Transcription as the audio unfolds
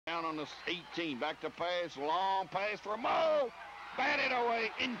down on the 18. Back to pass. Long pass for Mo. Batted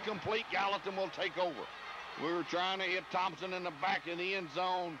away. Incomplete. Gallatin will take over. We were trying to hit Thompson in the back of the end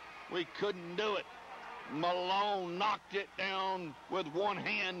zone. We couldn't do it. Malone knocked it down with one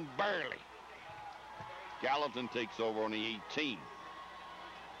hand, barely. Gallatin takes over on the 18.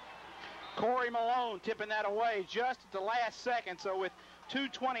 Corey Malone tipping that away just at the last second. So with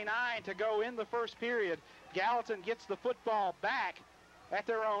 2:29 to go in the first period, Gallatin gets the football back at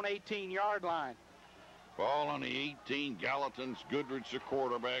their own 18-yard line. Ball on the 18. Gallatin's Goodrich the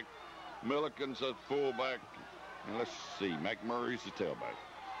quarterback. Milliken's the fullback. And let's see, McMurray's the tailback.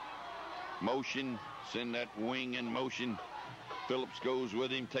 Motion, send that wing in motion. Phillips goes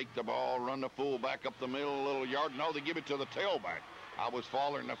with him, take the ball, run the fullback up the middle, a little yard. No, they give it to the tailback. I was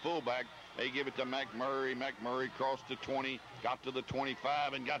following the fullback. They give it to McMurray. McMurray crossed the 20, got to the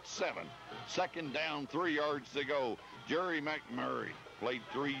 25, and got 7. Second down, 3 yards to go. Jerry McMurray played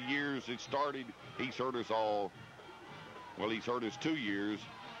 3 years. It started. He's hurt us all. Well, he's hurt us 2 years,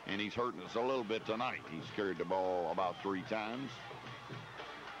 and he's hurting us a little bit tonight. He's carried the ball about 3 times.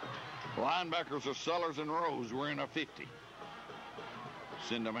 Linebackers are Sellers and Rose. We're in a 50.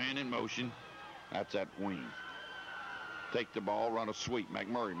 Send a man in motion. That's that wing. Take the ball, run a sweep.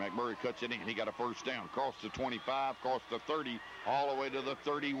 McMurray cuts it in. He got a first down. Cross the 25, cross the 30, all the way to the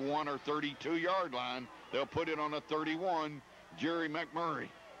 31 or 32-yard line. They'll put it on the 31. Jerry McMurray.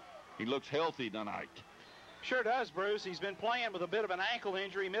 He looks healthy tonight. Sure does, Bruce. He's been playing with a bit of an ankle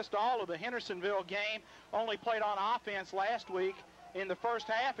injury. Missed all of the Hendersonville game. Only played on offense last week in the first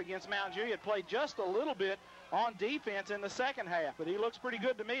half against Mount Juliet. Played just a little bit on defense in the second half. But he looks pretty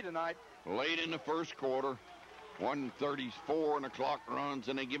good to me tonight. Late in the first quarter. 1:34 and the clock runs,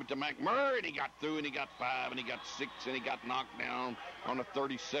 and they give it to McMurray, and he got through, and he got 5, and he got 6, and he got knocked down on a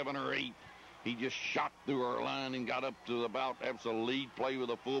 37 or 8. He just shot through our line and got up to about, that was a lead play with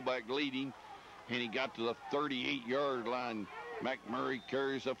a fullback leading, and he got to the 38-yard line. McMurray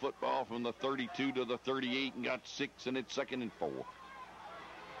carries the football from the 32 to the 38 and got 6, and it's 2nd and 4.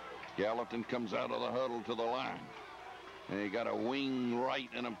 Gallatin comes out of the huddle to the line. And he got a wing right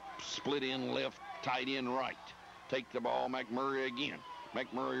and a split in left, tight end right. Take the ball, McMurray again.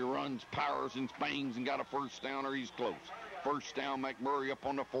 McMurray runs, powers, and spangs and got a first down, or he's close. First down, McMurray up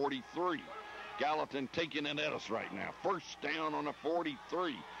on the 43. Gallatin taking it at us right now. First down on the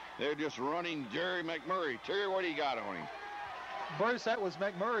 43. They're just running Jerry McMurray. Terry, what do you got on him? Bruce, that was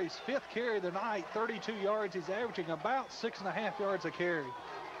McMurray's 5th carry of the night, 32 yards. He's averaging about 6.5 yards a carry.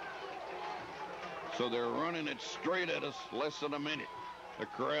 So they're running it straight at us, less than a minute. The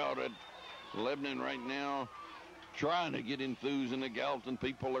crowd at Lebanon right now trying to get enthused, and the Gallatin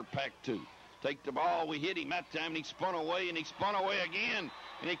people are packed too. Take the ball. We hit him that time, and he spun away, and he spun away again.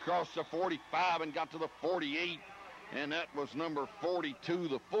 And he crossed the 45 and got to the 48. And that was number 42,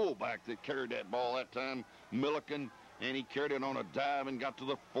 the fullback that carried that ball that time, Milliken. And he carried it on a dive and got to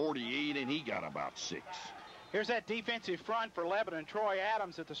the 48, and he got about 6. Here's that defensive front for Lebanon. Troy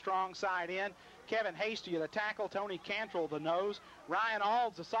Adams at the strong side end. Kevin Hasty at a tackle. Tony Cantrell the nose. Ryan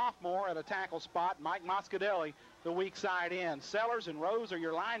Alds, the sophomore, at a tackle spot. Mike Moscadelli, the weak side end. Sellers and Rose are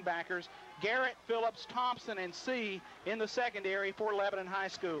your linebackers. Garrett, Phillips, Thompson, and C in the secondary for Lebanon High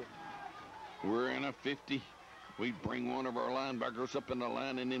School. We're in a 50. We bring one of our linebackers up in the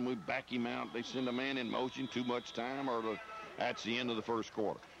line, and then we back him out. They send a man in motion. Too much time, or that's the end of the first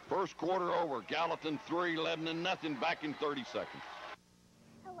quarter. First quarter over. Gallatin 3, Lebanon nothing. Back in 30 seconds.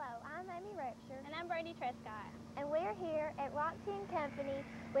 Hello, I'm Amy Rocher. And I'm Brady Trescott. And we're here at Roxy & Company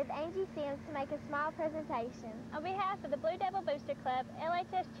with Angie Sims to make a small presentation. On behalf of the Blue Devil Booster Club,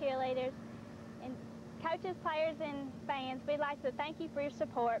 LHS cheerleaders, and coaches, players, and fans, we'd like to thank you for your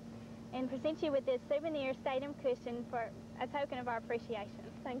support and present you with this souvenir stadium cushion for a token of our appreciation.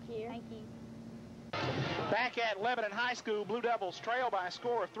 Thank you. Thank you. Back at Lebanon High School, Blue Devils trail by a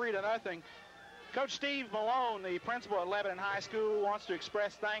score of 3-0. Coach Steve Malone, the principal at Lebanon High School, wants to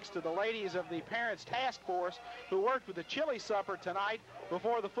express thanks to the ladies of the Parents Task Force who worked with the chili supper tonight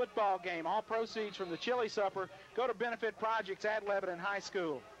before the football game. All proceeds from the chili supper go to benefit projects at Lebanon High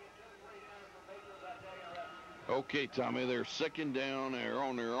School. Okay, Tommy, they're 2nd down. They're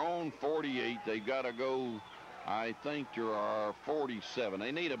on their own 48. They've got to go, I think, to our 47.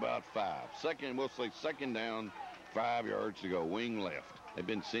 They need about 5. We'll say 2nd down, 5 yards to go. Wing left. They've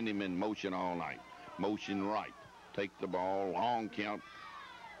been sending him in motion all night. Motion right. Take the ball. Long count.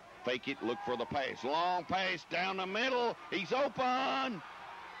 Fake it. Look for the pass. Long pass down the middle. He's open.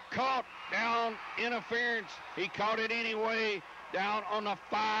 Caught down. Interference. He caught it anyway. Down on the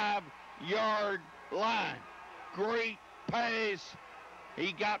 5-yard line. Great pass.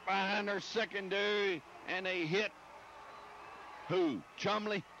 He got behind their secondary, and they hit who?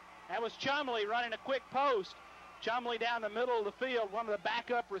 Chumley? That was Chumley running a quick post. Chumley down the middle of the field, one of the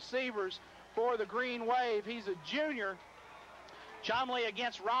backup receivers for the Green Wave. He's a junior. Chumley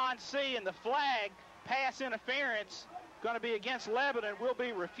against Ron C. and the flag, pass interference, going to be against Lebanon, will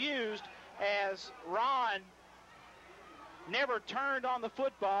be refused as Ron never turned on the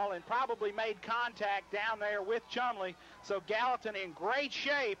football and probably made contact down there with Chumley. So Gallatin in great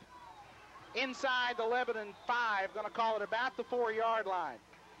shape inside the Lebanon 5, going to call it about the 4-yard line.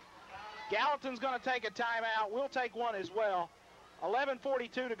 Gallatin's going to take a timeout. We'll take one as well.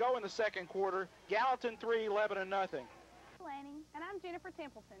 11:42 to go in the second quarter. Gallatin 3, Lebanon nothing. Lanning, and I'm Jennifer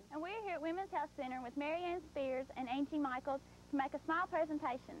Templeton, and we're here at Women's Health Center with Mary Ann Spears and Angie Michaels to make a smile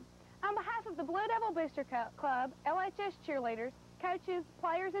presentation. On behalf of the Blue Devil Booster Club, LHS cheerleaders, coaches,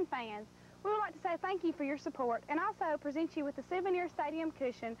 players, and fans, we would like to say thank you for your support and also present you with the souvenir stadium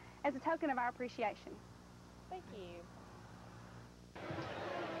cushion as a token of our appreciation. Thank you.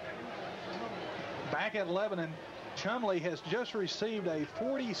 Back at Lebanon, Chumley has just received a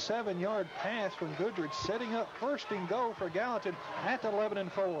 47-yard pass from Goodrich, setting up first and goal for Gallatin at the Lebanon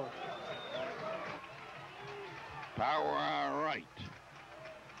 4. Power eye right.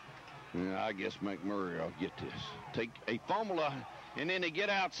 Yeah, I guess McMurray will get this. Take a fumble, and then they get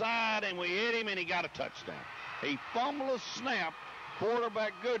outside, and we hit him, and he got a touchdown. A fumble, a snap,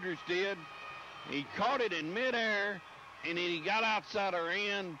 quarterback Goodrich did. He caught it in midair, and then he got outside our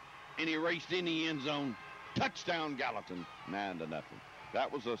end, and he raced in the end zone. Touchdown, Gallatin, 9-0.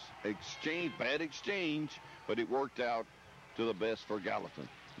 That was a bad exchange, but it worked out to the best for Gallatin.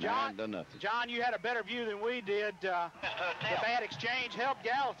 9-0. John, you had a better view than we did. The bad exchange helped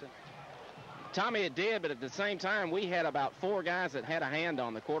Gallatin. Tommy, it did, but at the same time, we had about 4 guys that had a hand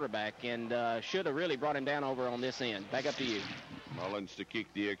on the quarterback and should have really brought him down over on this end. Back up to you. Mullins to kick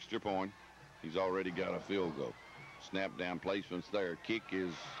the extra point. He's already got a field goal. Snap down placement's there. Kick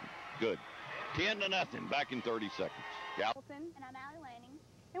is good. 10-0, back in 30 seconds. Gallatin, and I'm Allie Lanning,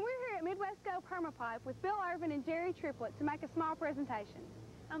 and we're here at Midwest Go Permapipe with Bill Irvin and Jerry Triplett to make a small presentation.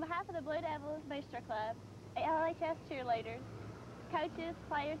 On behalf of the Blue Devils Booster Club, LHS cheerleaders, coaches,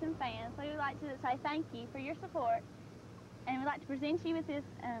 players, and fans, we would like to say thank you for your support, and we'd like to present you with this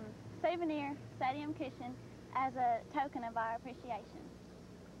souvenir stadium cushion as a token of our appreciation.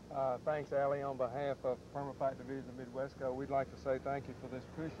 Thanks, Allie. On behalf of Permapipe Division of Midwest Go, we'd like to say thank you for this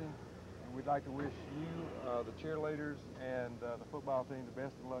cushion. We'd like to wish you, the cheerleaders, and the football team the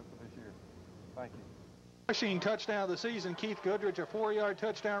best of luck for this year. Thank you. Rushing touchdown of the season, Keith Goodrich, a 4-yard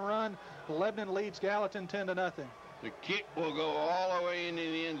touchdown run. Lebanon leads Gallatin 10-0. The kick will go all the way into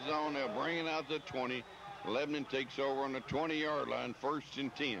the end zone. They'll bring it out to 20. Lebanon takes over on the 20-yard line, 1st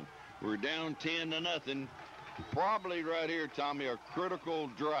and 10. We're down 10-0. Probably right here, Tommy, a critical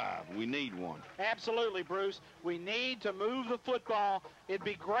drive. We need one. Absolutely, Bruce. We need to move the football. It'd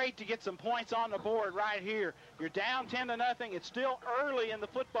be great to get some points on the board right here. You're down 10-0. It's still early in the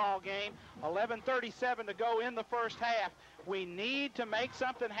football game. 11:37 to go in the first half. We need to make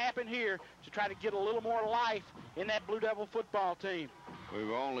something happen here to try to get a little more life in that Blue Devil football team.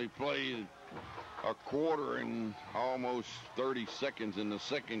 We've only played a quarter and almost 30 seconds in the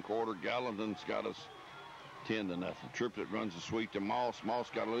second quarter. Gallatin's got us 10-0. Triplett runs the sweep to Moss. Moss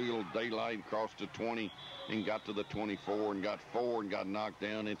got a little daylight, crossed to 20 and got to the 24 and got 4 and got knocked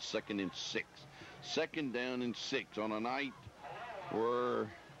down. It's 2nd and 6. 2nd down and 6 on a night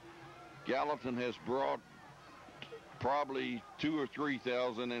where Gallatin has brought probably 2,000 or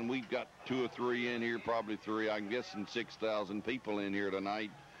 3,000, and we've got 2 or 3 in here, probably 3. I'm guessing 6,000 people in here tonight.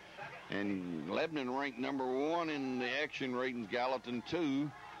 And Lebanon ranked number 1 in the action ratings, Gallatin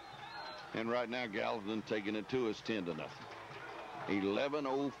 2. And right now, Gallatin taking it to us 10-0.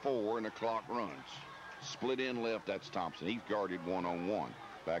 11:04 and the clock runs. Split in left, that's Thompson. He's guarded one-on-one.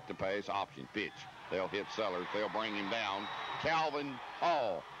 Back to pass, option, pitch. They'll hit Sellers. They'll bring him down. Calvin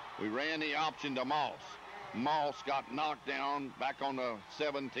Hall. We ran the option to Moss. Moss got knocked down back on the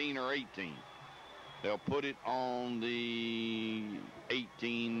 17 or 18. They'll put it on the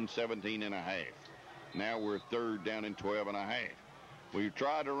 18, 17 and a half. Now we're 3rd down and 12 and a half. We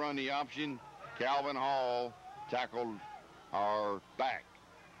tried to run the option. Calvin Hall tackled our back.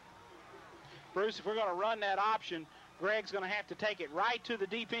 Bruce, if we're going to run that option, Greg's going to have to take it right to the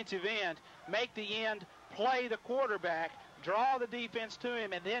defensive end, make the end play the quarterback, draw the defense to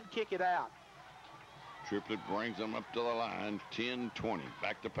him, and then kick it out. Triplett brings them up to the line, 10-20.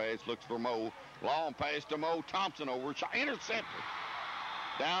 Back to pass, looks for Moe. Long pass to Moe. Thompson over, intercepted.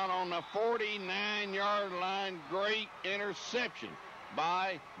 Down on the 49-yard line, great interception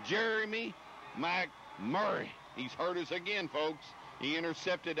by Jeremy McMurray. He's hurt us again, folks. He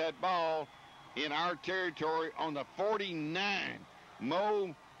intercepted that ball in our territory on the 49.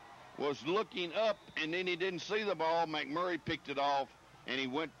 Moe was looking up, and then he didn't see the ball. McMurray picked it off, and he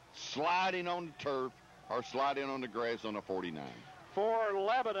went sliding on the turf, or sliding on the grass on the 49. For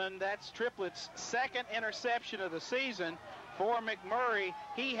Lebanon, that's Triplett's second interception of the season. For McMurray,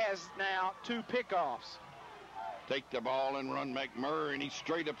 he has now 2 pickoffs. Take the ball and run McMurray, and he's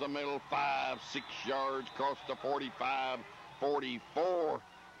straight up the middle, 5, 6 yards, across the 45, 44.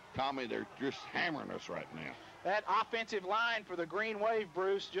 Tommy, they're just hammering us right now. That offensive line for the Green Wave,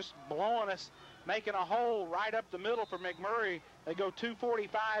 Bruce, just blowing us, making a hole right up the middle for McMurray. They go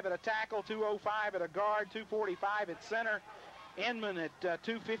 245 at a tackle, 205 at a guard, 245 at center. Inman at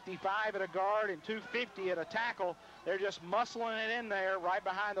 255 at a guard and 250 at a tackle. They're just muscling it in there right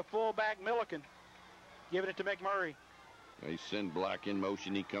behind the fullback Milliken. Giving it to McMurray. They send Black in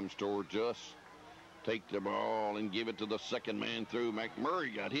motion. He comes towards us. Take the ball and give it to the second man through.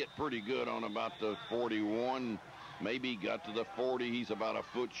 McMurray got hit pretty good on about the 41. Maybe got to the 40. He's about a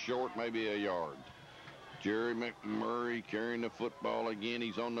foot short, maybe a yard. Jerry McMurray carrying the football again.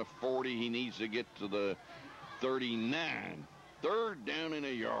 He's on the 40. He needs to get to the 39. Third down in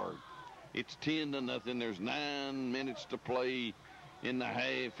a yard. It's 10-0. There's 9 minutes to play in the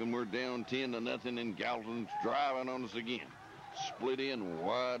half, and we're down 10-0, and Gallatin's driving on us again. Split in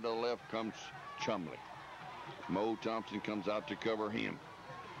wide to the left comes Chumley. Mo Thompson comes out to cover him.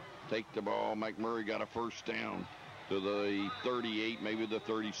 Take the ball. McMurray got a first down to the 38, maybe the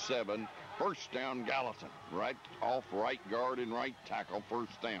 37. First down, Gallatin. Right off right guard and right tackle,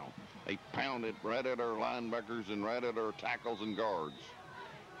 first down. They pound it right at our linebackers and right at our tackles and guards.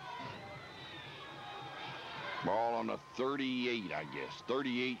 Ball on the 38, I guess.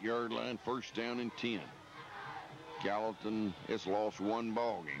 38-yard line, first down and 10. Gallatin has lost 1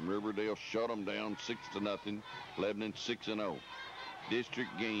 ball game. Riverdale shut them down 6-0. Lebanon 6-0. District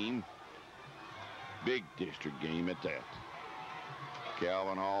game. Big district game at that.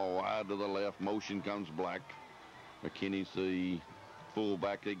 Calvin Hall wide to the left. Motion comes Black. McKinney's the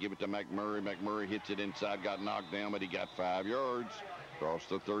fullback. They give it to McMurray. McMurray hits it inside, got knocked down, but he got 5 yards. Crossed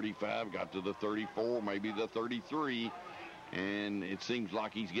the 35, got to the 34, maybe the 33. And it seems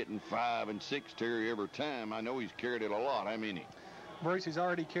like he's getting 5 and 6, Terry, every time. I know he's carried it a lot. How many? Bruce, he's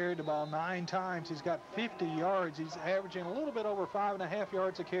already carried the ball 9 times. He's got 50 yards. He's averaging a little bit over 5.5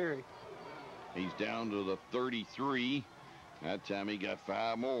 yards a carry. He's down to the 33. That time he got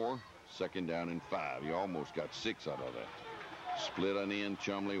 5 more. Second down and 5. He almost got 6 out of that. Split on in.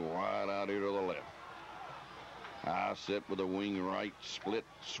 Chumley wide out here to the left. High set with a wing right. Split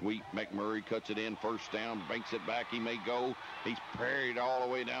sweep. McMurray cuts it in. First down. Banks it back. He may go. He's parried all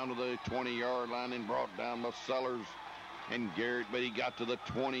the way down to the 20-yard line and brought down by Sellers and Garrett. But he got to the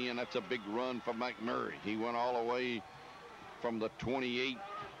 20, and that's a big run for McMurray. He went all the way from the 28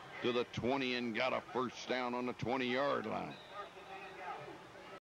 to the 20 and got a first down on the 20-yard line.